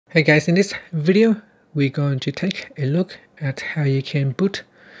Hey guys, in this video we're going to take a look at how you can boot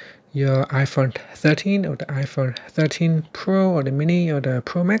your iPhone 13 or the iPhone 13 Pro or the Mini or the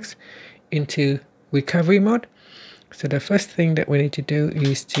Pro Max into recovery mode. So the first thing that we need to do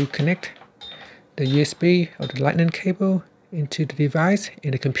is to connect the USB or the lightning cable into the device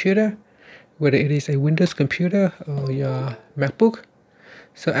in the computer, whether it is a Windows computer or your MacBook.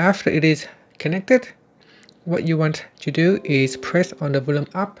 So after it is connected, what you want to do is press on the volume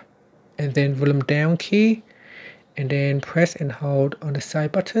up and then volume down key, and then press and hold on the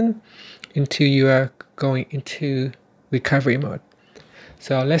side button until you are going into recovery mode.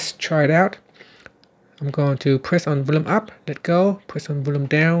 So let's try it out. I'm going to press on volume up, let go, press on volume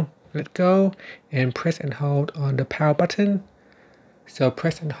down, let go, and press and hold on the power button. So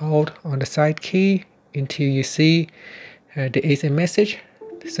press and hold on the side key until you see there is a message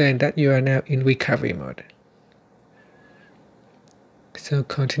saying that you are now in recovery mode. So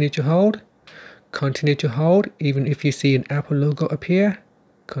continue to hold even if you see an Apple logo appear.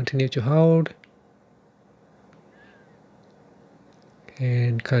 Continue to hold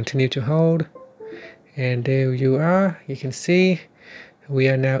and continue to hold, and there you are. You can see we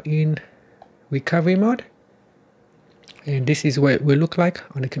are now in recovery mode, and this is what it will look like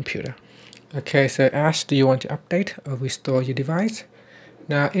on the computer. Okay, so ask, do you want to update or restore your device?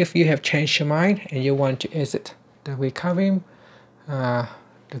 Now if you have changed your mind and you want to exit the recovery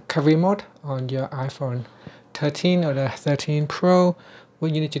mode on your iPhone 13 or the 13 Pro,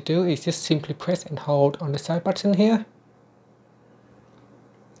 what you need to do is just simply press and hold on the side button here.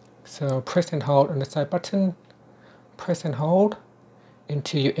 So press and hold on the side button, press and hold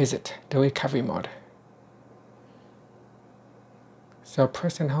until you exit the recovery mode. So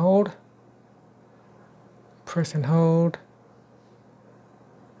press and hold, press and hold.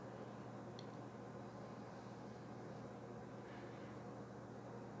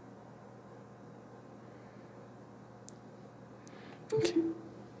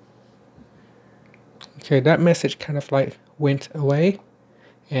 Okay, that message kind of like went away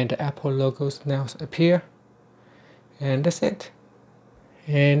and the Apple logos now appear, and that's it.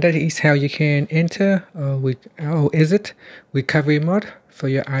 And that is how you can enter or exit recovery mode for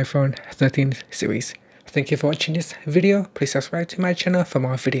your iPhone 13 series. Thank you for watching this video. Please subscribe to my channel for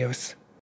more videos.